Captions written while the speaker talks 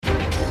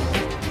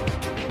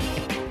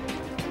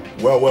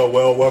Well,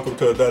 welcome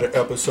to another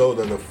episode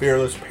of the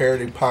Fearless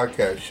Parenting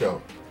Podcast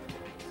Show.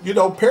 You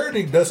know,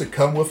 parenting doesn't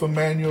come with a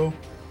manual.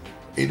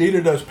 It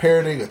neither does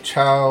parenting a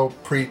child,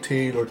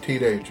 preteen, or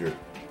teenager.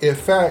 In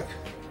fact,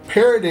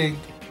 parenting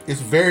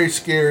is very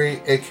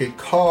scary and can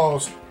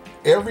cause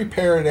every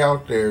parent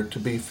out there to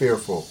be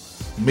fearful,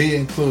 me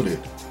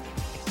included.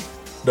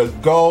 The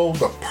goal,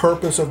 the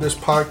purpose of this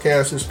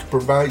podcast is to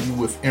provide you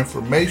with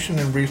information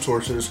and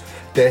resources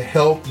that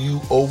help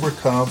you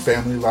overcome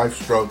family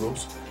life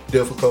struggles,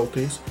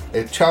 difficulties,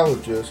 and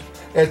challenges,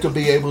 and to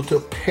be able to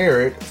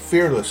parent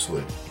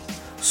fearlessly.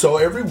 So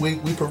every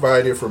week we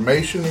provide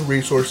information and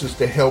resources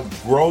to help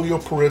grow your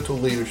parental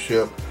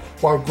leadership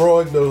while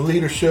growing the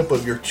leadership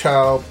of your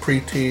child,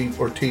 preteen,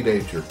 or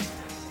teenager.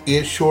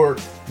 In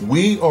short,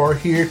 we are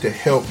here to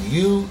help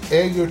you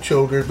and your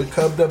children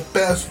become the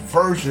best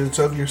versions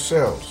of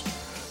yourselves.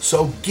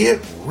 So get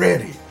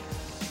ready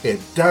and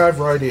dive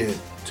right in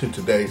to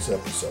today's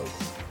episode.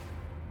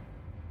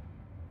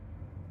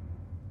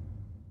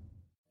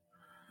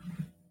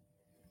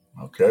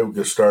 Okay, we'll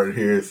get started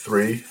here.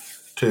 3,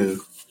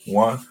 2,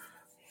 1.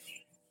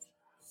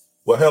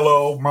 Well,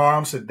 hello,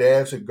 moms and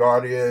dads and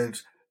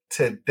guardians.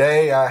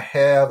 Today I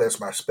have as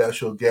my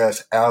special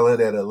guest Alan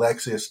and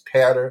Alexis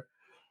Tanner.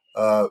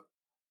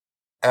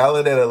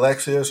 Alan and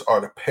Alexis are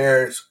the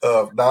parents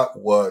of not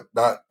one,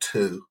 not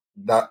two,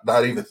 not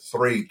even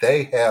 3.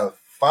 They have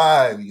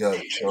 5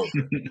 young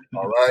children.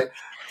 All right.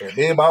 And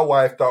me and my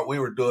wife thought we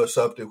were doing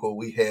something when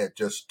we had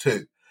just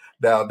 2.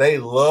 Now, they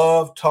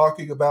love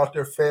talking about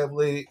their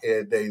family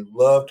and they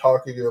love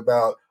talking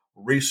about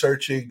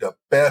researching the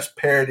best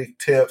parenting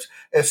tips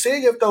and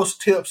seeing if those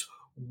tips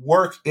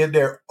work in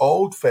their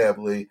own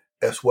family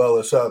as well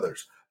as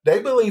others. They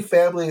believe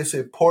family is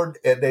important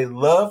and they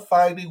love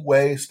finding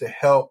ways to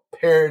help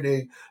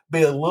parenting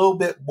be a little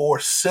bit more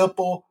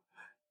simple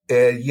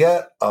and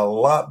yet a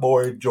lot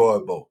more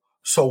enjoyable.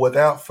 So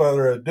without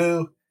further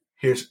ado,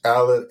 here's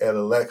Alan and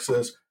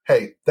Alexis.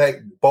 Hey,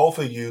 thank both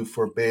of you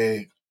for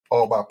being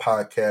on my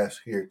podcast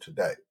here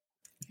today.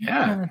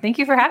 Yeah. Thank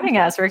you for having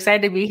us. We're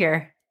excited to be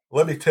here.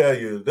 Let me tell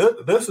you,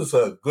 this is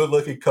a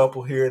good-looking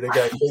couple here. They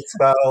got big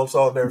smiles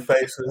on their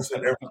faces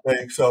and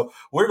everything. So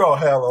we're going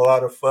to have a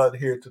lot of fun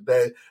here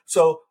today.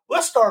 So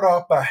let's start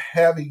off by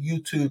having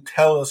you two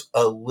tell us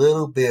a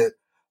little bit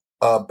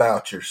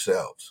about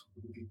yourselves.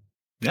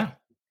 Yeah.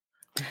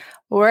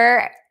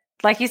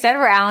 Like you said,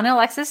 we're Alan and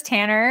Alexis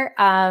Tanner.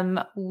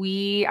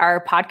 We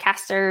are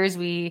podcasters.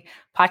 We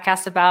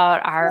podcast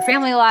about our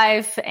family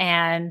life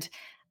and,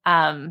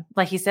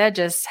 like you said,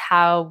 just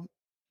how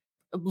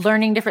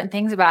learning different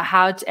things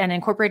about and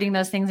incorporating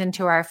those things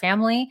into our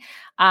family.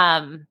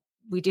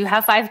 We do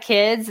have 5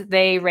 kids.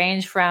 They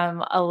range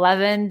from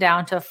 11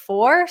 down to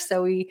 4.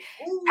 So we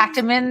packed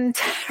them in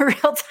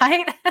real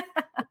tight.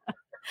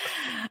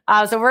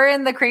 So we're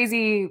in the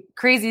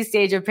crazy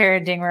stage of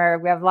parenting where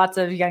we have lots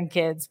of young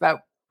kids,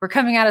 but we're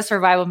coming out of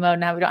survival mode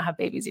now. We don't have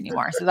babies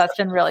anymore. So that's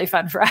been really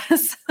fun for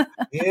us.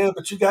 Yeah,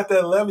 but you got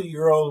that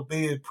 11-year-old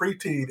being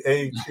preteen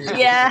age.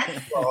 Yeah.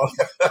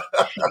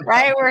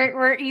 Right.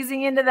 We're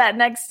easing into that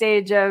next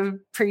stage of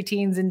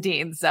preteens and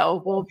teens.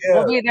 So we'll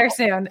be there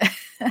soon.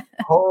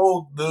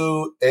 Whole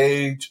new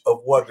age of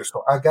wonder.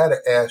 So I got to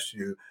ask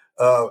you,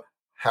 how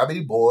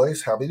many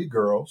boys, how many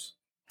girls?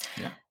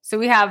 Yeah. So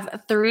we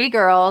have 3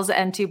 girls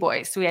and 2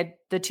 boys. So we had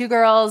the 2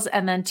 girls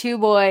and then 2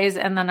 boys.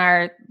 And then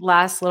our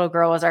last little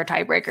girl was our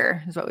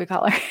tiebreaker, is what we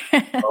call her.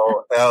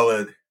 Oh,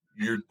 Alan,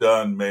 you're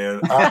done,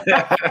 man.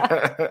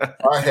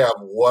 I have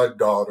one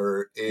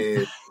daughter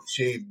and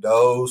she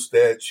knows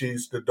that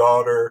she's the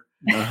daughter.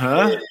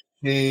 Uh-huh.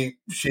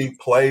 She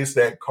plays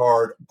that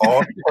card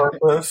on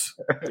purpose.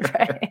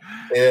 Right.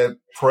 And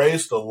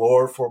praise the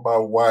Lord for my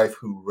wife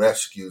who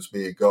rescues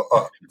me and go,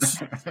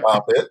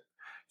 stop it.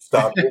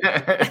 Stop it.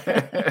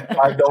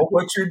 I know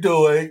what you're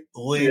doing.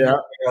 Leave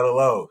it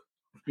alone.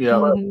 Yeah.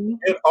 But in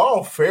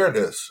all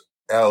fairness,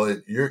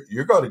 Alan,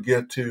 you're going to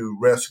get to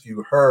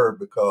rescue her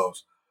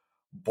because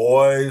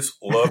boys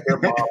love their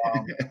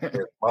moms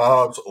and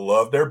moms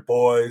love their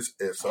boys.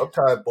 And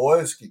sometimes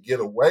boys can get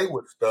away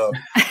with stuff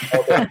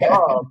on their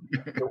mom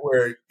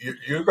where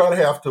you're going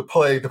to have to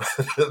play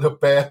the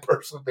bad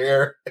person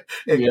there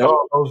and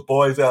call those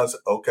boys out and say,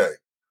 okay,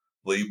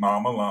 leave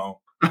mom alone.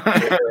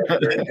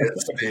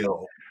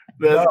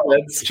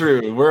 That's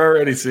true. We're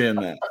already seeing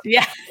that.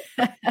 Yeah.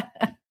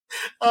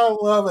 I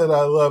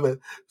love it.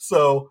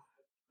 So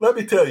let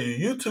me tell you,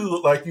 you two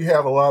look like you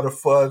have a lot of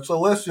fun. So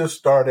let's just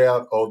start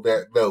out on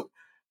that note.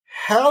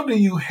 How do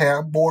you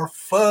have more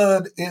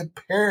fun in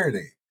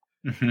parenting?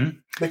 Mm-hmm.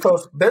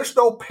 Because there's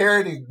no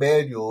parenting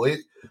manual.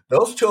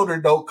 Those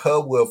children don't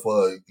come with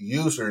a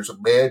user's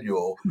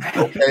manual.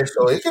 Okay,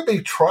 so it can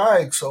be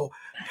trying. So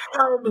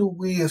how do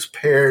we as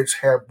parents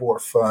have more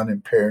fun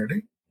in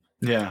parenting?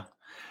 Yeah.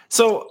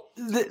 So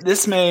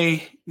this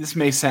may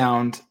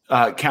sound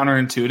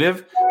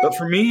counterintuitive, but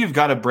for me, you've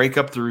got to break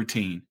up the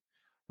routine,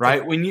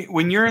 right?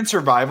 When you're in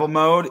survival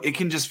mode, it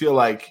can just feel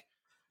like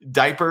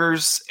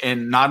diapers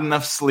and not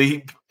enough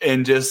sleep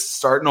and just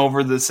starting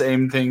over the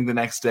same thing the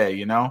next day.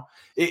 You know,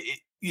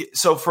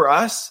 so for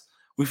us,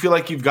 we feel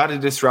like you've got to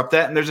disrupt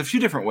that. And there's a few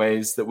different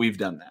ways that we've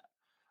done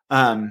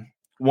that.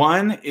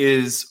 One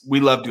is we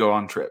love to go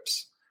on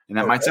trips. And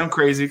that might sound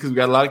crazy because we've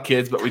got a lot of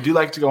kids, but we do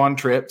like to go on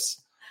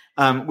trips.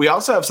 We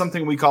also have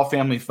something we call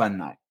Family Fun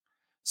Night.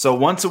 So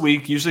once a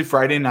week, usually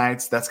Friday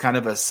nights, that's kind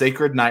of a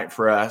sacred night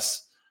for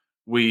us.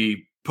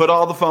 We put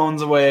all the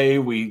phones away.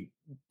 We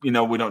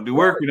don't do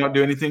work. We don't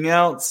do anything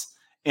else.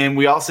 And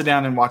we all sit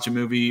down and watch a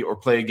movie or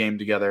play a game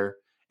together.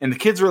 And the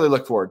kids really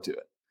look forward to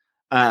it.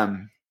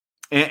 And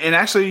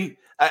actually,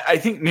 I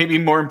think maybe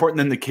more important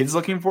than the kids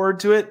looking forward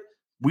to it,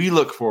 we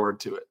look forward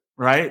to it,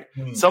 right?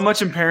 Mm-hmm. So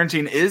much in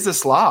parenting is a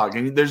slog,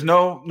 and there's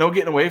no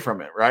getting away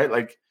from it, right?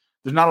 Like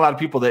there's not a lot of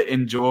people that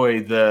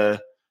enjoy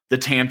the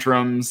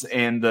tantrums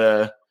and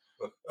the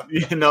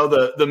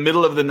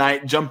middle of the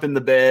night, jump in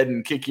the bed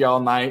and kick you all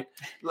night.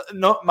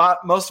 No,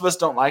 most of us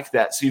don't like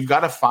that. So you've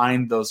got to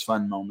find those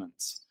fun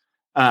moments.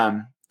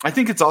 I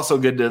think it's also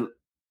good to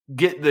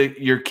get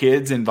your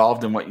kids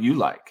involved in what you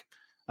like.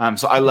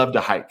 So I love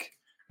to hike.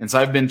 And so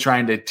I've been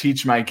trying to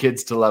teach my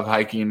kids to love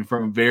hiking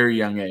from a very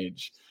young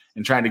age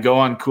and trying to go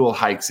on cool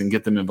hikes and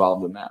get them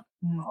involved in that.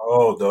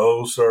 Oh,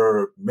 those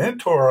are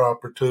mentor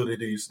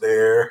opportunities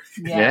there.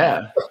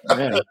 Yeah.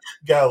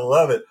 Gotta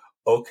love it.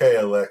 Okay,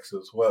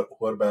 Alexis, what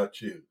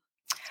about you?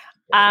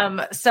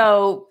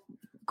 So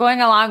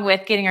going along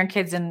with getting our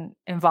kids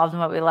involved in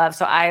what we love.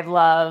 So I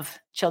love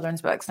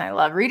children's books and I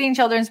love reading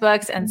children's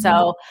books. And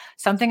so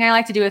something I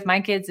like to do with my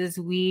kids is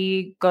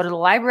we go to the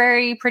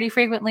library pretty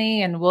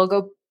frequently and we'll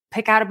go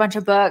pick out a bunch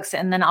of books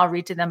and then I'll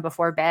read to them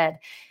before bed.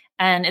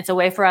 And it's a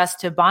way for us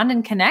to bond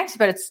and connect,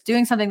 but it's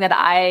doing something that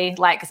I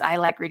like because I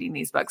like reading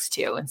these books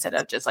too, instead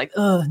of just like,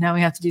 oh, now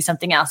we have to do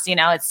something else.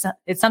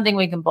 It's something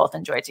we can both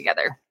enjoy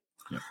together.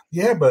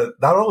 Yeah,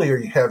 but not only are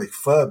you having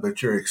fun,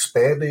 but you're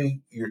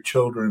expanding your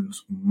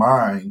children's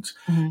minds.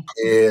 Mm-hmm.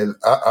 And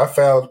I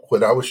found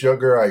when I was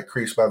younger, I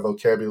increased my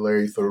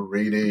vocabulary through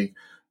reading.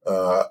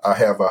 I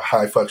have a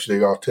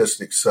high-functioning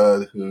autistic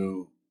son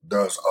who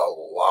does a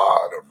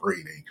lot of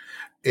reading,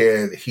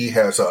 and he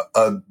has an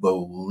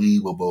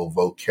unbelievable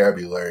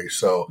vocabulary.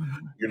 So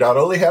you're not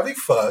only having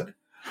fun,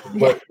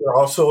 but you're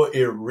also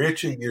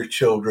enriching your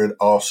children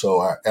also.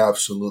 I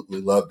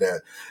absolutely love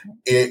that.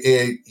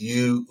 And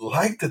you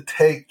like to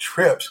take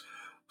trips.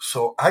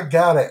 So I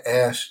got to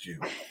ask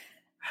you,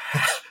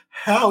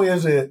 how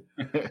is it?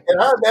 And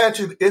I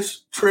imagine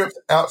it's trips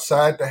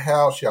outside the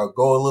house. Y'all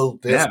go a little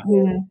distance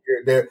here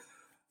and there.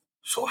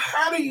 So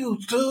how do you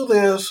do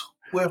this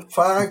with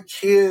 5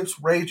 kids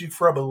ranging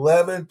from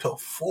 11 to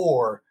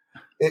 4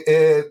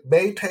 and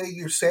maintain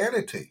your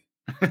sanity?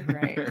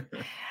 Right.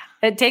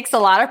 It takes a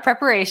lot of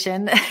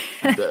preparation.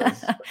 It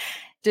does.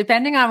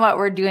 Depending on what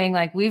we're doing,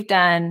 like we've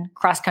done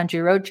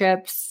cross-country road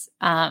trips.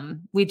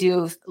 We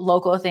do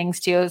local things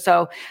too.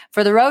 So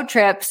for the road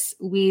trips,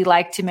 we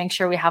like to make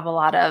sure we have a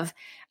lot of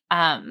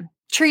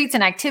treats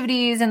and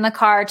activities in the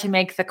car to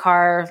make the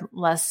car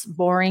less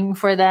boring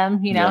for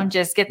them,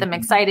 just get them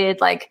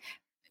excited. Like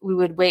we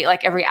would wait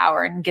like every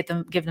hour and give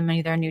them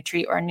either a new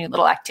treat or a new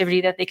little activity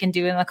that they can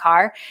do in the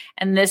car.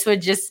 And this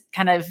would just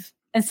kind of,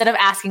 instead of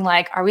asking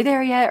like, are we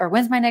there yet? Or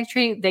when's my next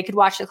treat? They could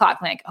watch the clock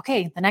and like,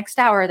 okay, the next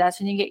hour, that's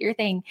when you get your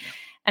thing.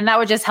 And that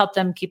would just help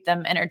them keep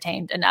them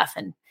entertained enough.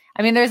 And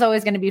I mean, there's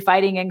always going to be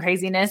fighting and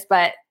craziness,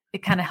 but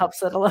it kind of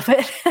helps it a little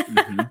bit.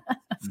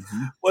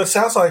 Well, it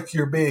sounds like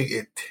you're being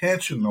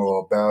intentional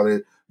about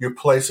it. You're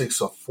placing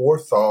some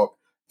forethought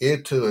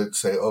into it and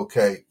say,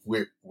 okay,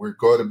 we're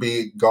going to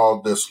be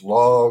gone this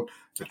long.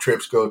 The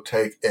trip's going to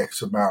take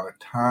X amount of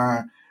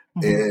time.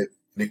 And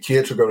the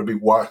kids are going to be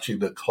watching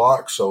the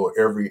clock, so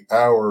every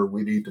hour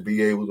we need to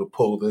be able to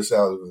pull this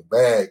out of the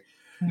bag.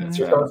 That's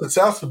right. It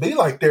sounds to me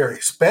like they're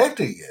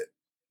expecting it.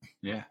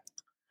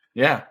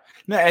 Yeah.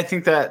 No, I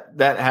think that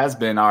has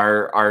been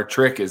our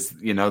trick is,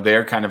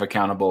 they're kind of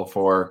accountable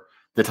for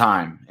the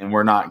time and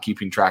we're not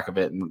keeping track of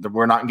it. And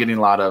we're not getting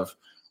a lot of,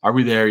 are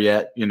we there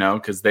yet?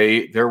 Because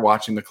they're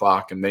watching the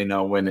clock and they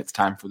know when it's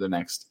time for the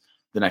next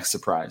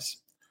surprise.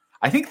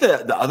 I think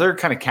the other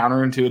kind of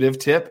counterintuitive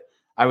tip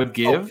I would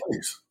give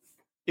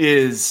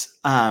is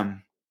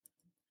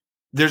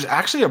there's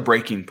actually a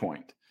breaking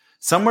point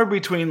somewhere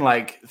between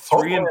like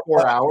 3 and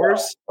 4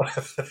 hours.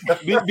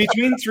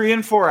 Between 3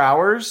 and 4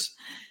 hours,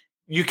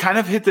 you kind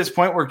of hit this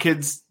point where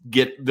kids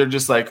they're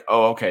just like,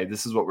 oh, okay,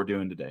 this is what we're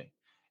doing today.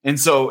 And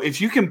so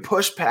if you can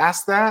push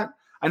past that,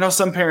 I know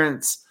some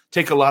parents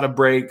take a lot of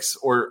breaks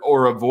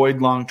or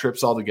avoid long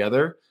trips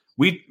altogether.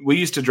 We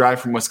used to drive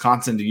from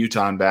Wisconsin to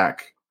Utah and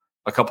back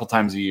a couple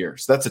times a year.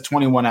 So that's a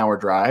 21-hour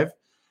drive.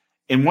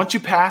 And once you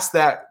pass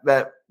that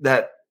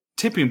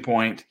tipping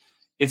point,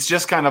 it's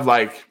just kind of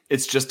like,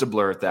 it's just a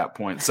blur at that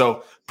point.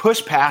 So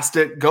push past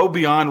it, go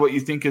beyond what you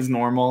think is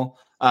normal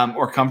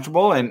or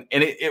comfortable. And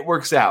it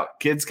works out.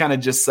 Kids kind of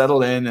just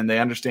settle in and they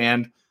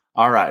understand,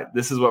 all right,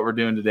 this is what we're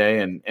doing today.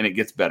 And it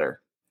gets better.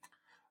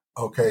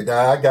 Okay.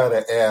 Now I got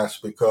to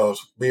ask,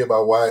 because me and my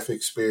wife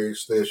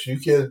experienced this. You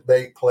can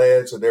make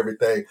plans and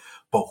everything,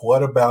 but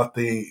what about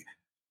the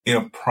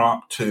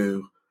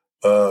impromptu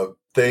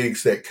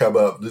things that come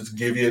up? Let's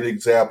give you an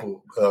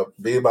example.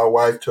 Me and my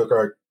wife took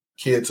our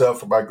kids up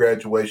for my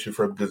graduation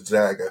from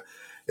Gonzaga.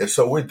 And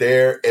so we're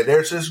there, and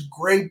there's this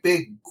great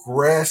big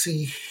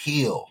grassy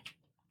hill.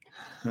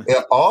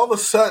 And all of a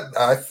sudden,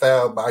 I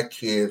found my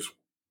kids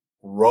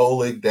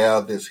rolling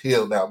down this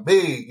hill. Now,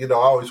 me, I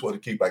always want to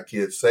keep my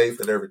kids safe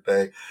and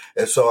everything.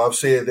 And so I'm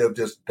seeing them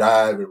just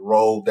dive and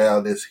roll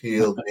down this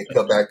hill and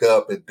come back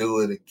up and do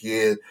it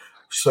again.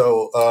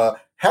 So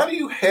how do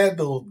you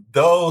handle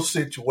those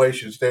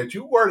situations that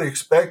you weren't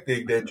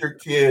expecting, that your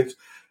kids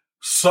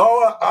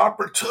saw an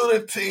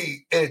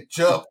opportunity and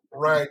jumped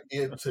right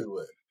into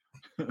it?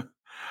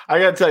 I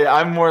got to tell you,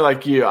 I'm more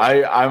like you.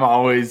 I'm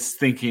always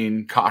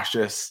thinking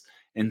cautious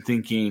and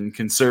thinking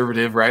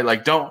conservative, right?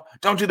 Like, don't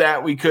do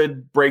that. We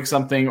could break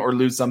something or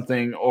lose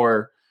something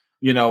or,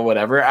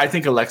 whatever. I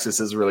think Alexis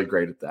is really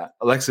great at that.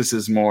 Alexis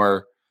is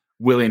more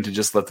willing to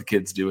just let the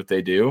kids do what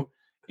they do.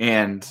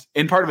 And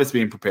part of it's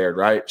being prepared,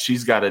 right?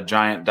 She's got a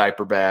giant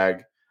diaper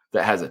bag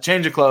that has a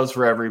change of clothes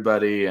for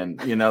everybody.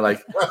 And,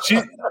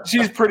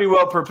 she's pretty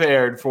well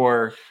prepared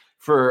for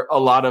a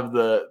lot of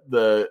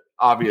the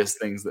obvious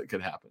things that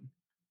could happen.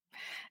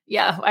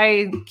 Yeah,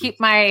 I keep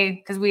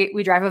because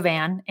we drive a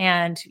van,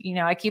 and,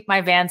 I keep my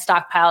van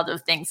stockpiled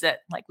of things that,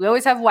 like, we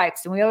always have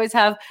wipes, and we always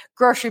have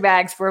grocery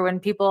bags for when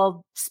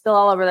people spill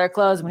all over their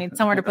clothes and we need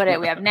somewhere to put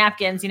it. We have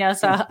napkins,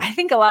 so I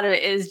think a lot of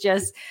it is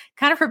just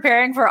kind of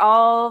preparing for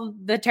all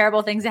the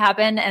terrible things that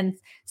happen, and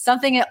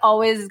something that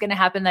always is going to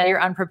happen that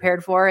you're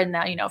unprepared for. And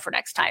now, for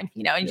next time,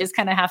 and you just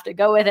kind of have to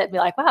go with it and be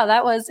like, wow,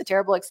 that was a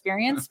terrible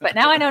experience. But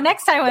now I know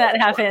next time when that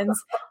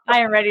happens,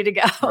 I am ready to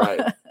go.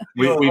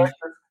 Right.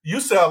 You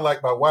sound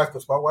like my wife,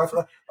 because my wife's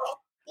like, oh,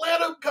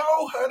 let him go,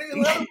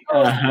 honey. Let him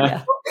go.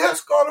 Uh-huh.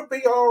 It's going to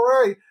be all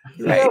right.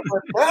 Yeah,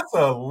 but that's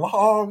a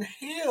long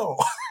hill.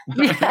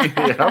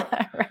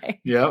 Yep. Right.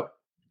 Yep.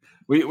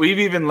 We've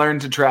even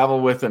learned to travel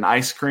with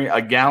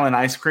a gallon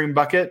ice cream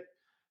bucket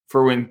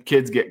for when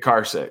kids get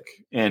car sick.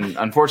 And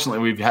unfortunately,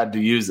 we've had to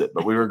use it,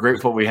 but we were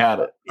grateful we had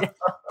it.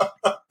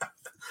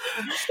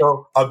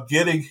 So I'm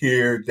getting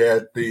here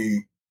that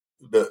the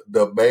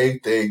main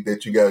thing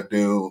that you got to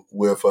do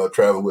with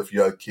traveling with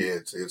young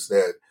kids is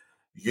that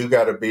you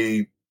got to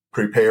be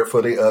prepared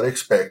for the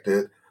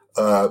unexpected.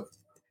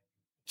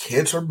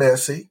 Kids are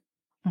messy.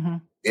 Mm-hmm.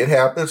 It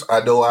happens. I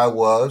know I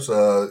was.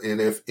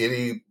 And if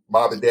any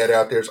mom and dad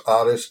out there is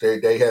honest,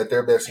 they had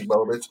their messy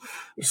moments.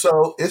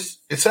 So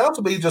it sounds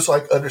to me just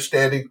like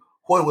understanding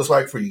what it was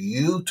like for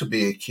you to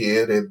be a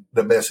kid and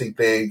the messy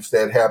things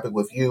that happened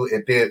with you,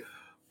 and then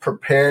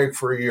preparing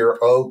for your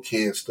own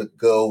kids to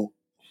go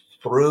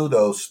through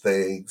those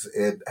things.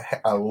 And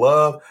I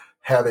love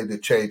having to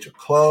change your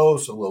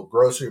clothes, the little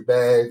grocery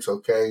bags,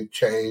 okay,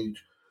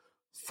 change,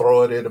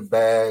 throw it in a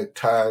bag,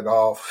 tie it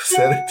off,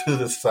 set it to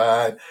the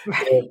side,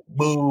 and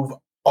move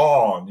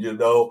on, Yeah.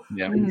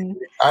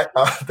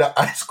 The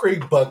ice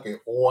cream bucket,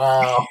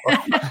 wow.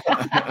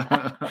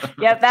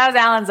 Yep, that was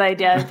Alan's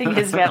idea. I think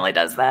his family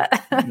does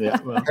that. Yeah,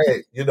 well.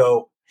 Hey,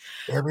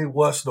 every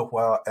once in a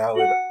while,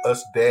 Alan,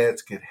 us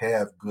dads can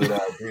have good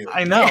ideas.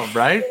 I know,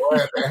 right?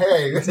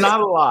 Hey, it's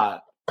not a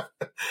lot.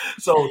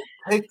 So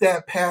take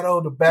that pat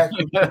on the back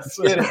and get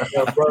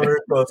it, brother.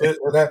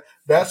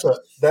 Because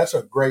that's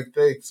a great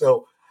thing.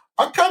 So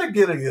I'm kind of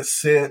getting a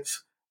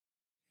sense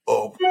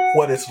of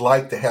what it's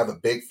like to have a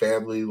big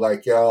family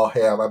like y'all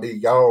have. I mean,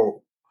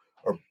 y'all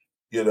are,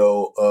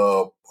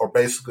 are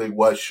basically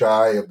what's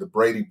shy of the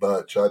Brady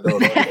Bunch. I know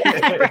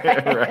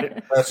that.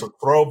 Right. That's a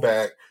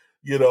throwback.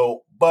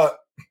 But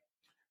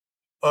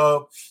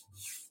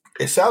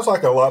it sounds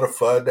like a lot of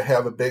fun to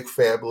have a big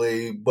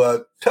family,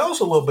 but tell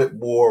us a little bit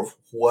more of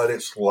what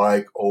it's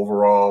like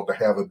overall to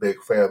have a big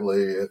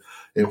family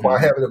and why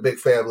having a big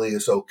family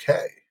is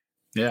okay.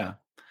 Yeah.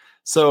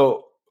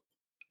 So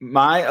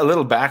a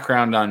little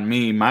background on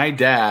me, my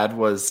dad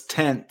was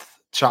 10th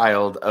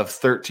child of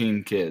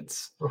 13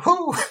 kids.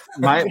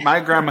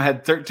 My grandma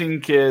had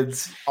 13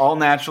 kids, all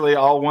naturally,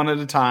 all one at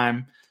a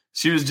time.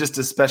 She was just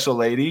a special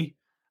lady.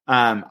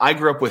 I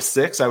grew up with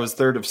 6. I was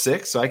 3rd of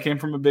 6, so I came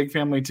from a big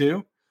family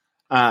too.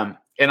 And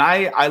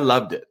I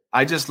loved it.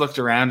 I just looked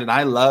around and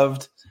I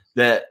loved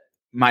that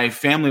my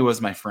family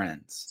was my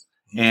friends,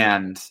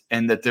 and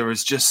that there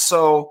was just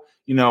so,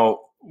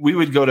 we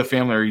would go to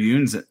family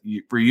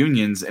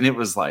reunions and it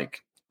was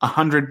like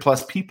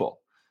 100+ people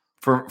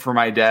for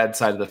my dad's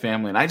side of the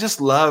family. And I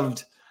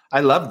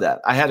loved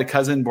that. I had a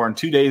cousin born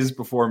 2 days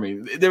before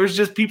me. There was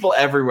just people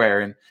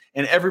everywhere,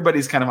 and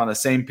everybody's kind of on the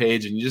same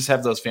page, and you just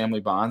have those family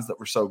bonds that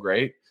were so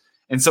great.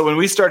 And so when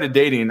we started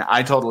dating,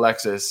 I told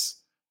Alexis,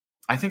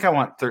 I think I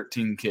want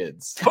 13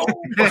 kids.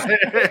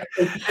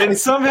 And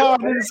somehow I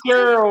didn't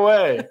scare her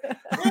away.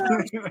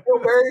 Still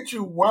married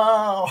you.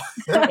 Wow.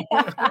 And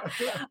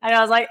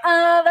I was like,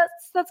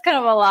 that's kind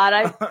of a lot.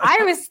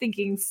 I was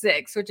thinking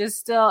 6, which is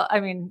still,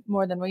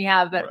 more than we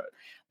have, but. Right.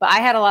 But I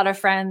had a lot of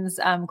friends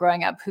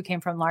growing up who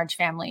came from large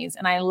families,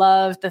 and I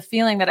loved the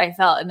feeling that I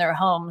felt in their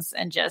homes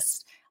and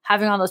just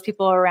having all those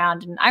people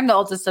around. And I'm the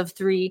oldest of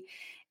 3.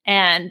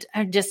 And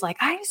I'm just like,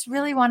 I just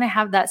really want to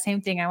have that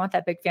same thing. I want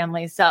that big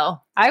family. So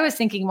I was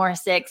thinking more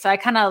 6. So I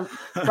kind of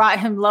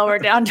brought him lower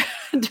down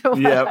to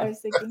what I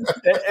was thinking.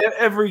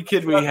 Every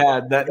kid we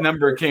had, that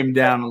number came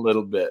down a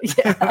little bit.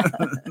 Yeah.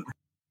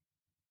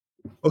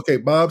 Okay,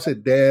 moms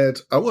and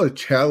dads, I want to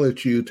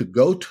challenge you to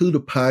go to the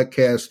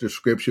podcast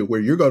description where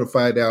you're going to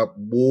find out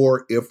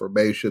more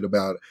information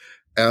about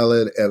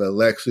Alan and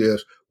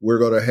Alexius. We're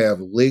going to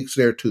have links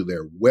there to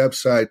their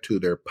website, to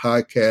their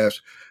podcast.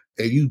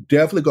 And you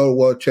definitely going to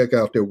want to check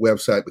out their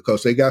website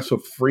because they got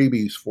some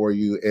freebies for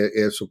you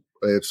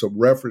and some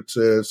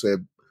references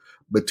and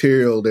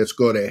material that's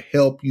going to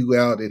help you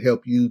out and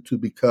help you to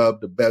become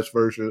the best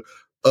version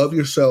of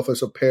yourself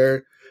as a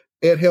parent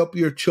and help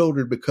your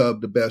children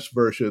become the best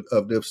version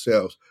of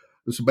themselves.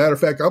 As a matter of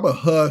fact, I'm going to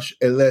hush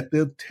and let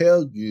them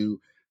tell you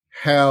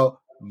how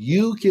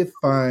you can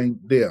find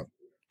them.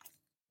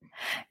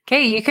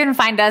 Okay, you can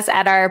find us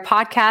at our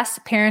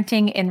podcast,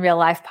 Parenting in Real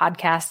Life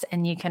podcast,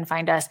 and you can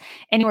find us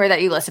anywhere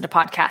that you listen to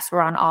podcasts.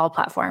 We're on all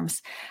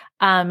platforms.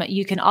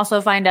 You can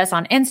also find us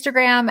on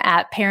Instagram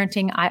at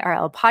Parenting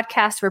IRL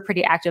Podcast. We're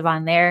pretty active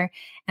on there.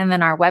 And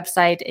then our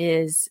website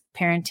is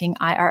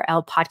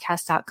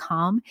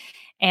parentingirlpodcast.com.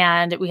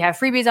 And we have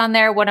freebies on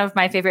there. One of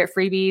my favorite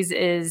freebies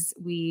is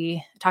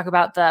we talk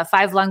about the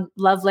 5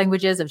 love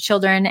languages of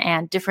children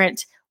and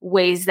different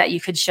ways that you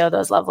could show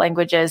those love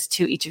languages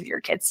to each of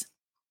your kids.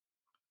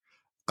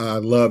 I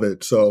love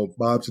it. So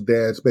moms and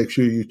dads, make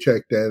sure you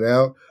check that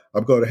out.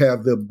 I'm going to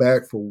have them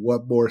back for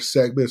one more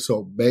segment.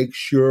 So make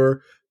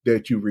sure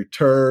that you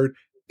return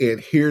and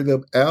hear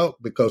them out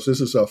because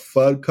this is a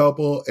fun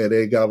couple and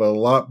they got a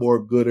lot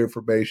more good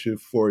information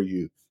for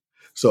you.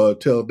 So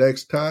until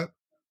next time,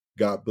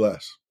 God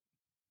bless.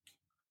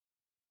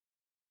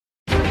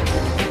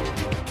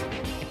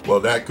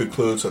 Well, that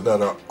concludes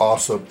another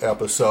awesome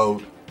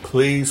episode.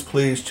 Please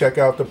check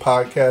out the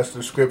podcast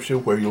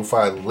description where you'll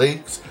find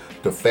links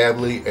to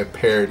family and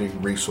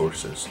parenting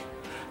resources.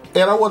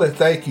 And I want to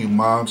thank you,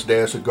 moms,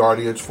 dads, and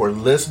guardians, for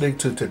listening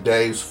to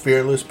today's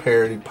Fearless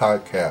Parenting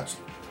Podcast.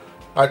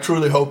 I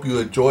truly hope you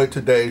enjoyed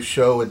today's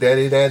show and that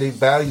it added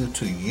value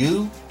to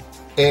you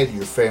and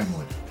your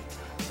family.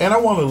 And I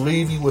want to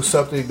leave you with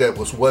something that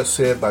was once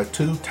said by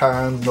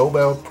 2-time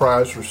Nobel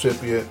Prize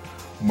recipient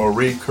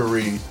Marie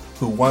Curie,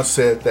 who once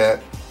said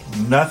that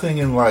nothing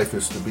in life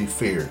is to be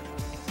feared.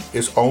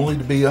 It's only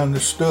to be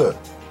understood.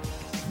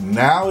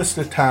 Now is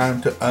the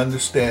time to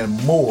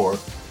understand more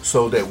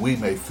so that we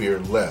may fear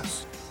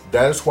less.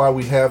 That is why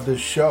we have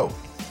this show,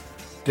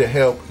 to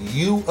help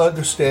you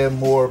understand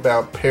more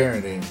about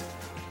parenting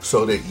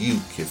so that you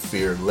can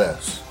fear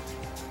less.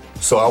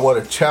 So I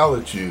want to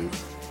challenge you,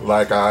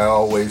 like I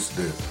always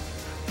do,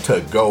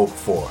 to go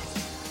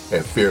forth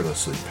and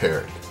fearlessly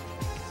parent.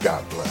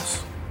 God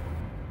bless.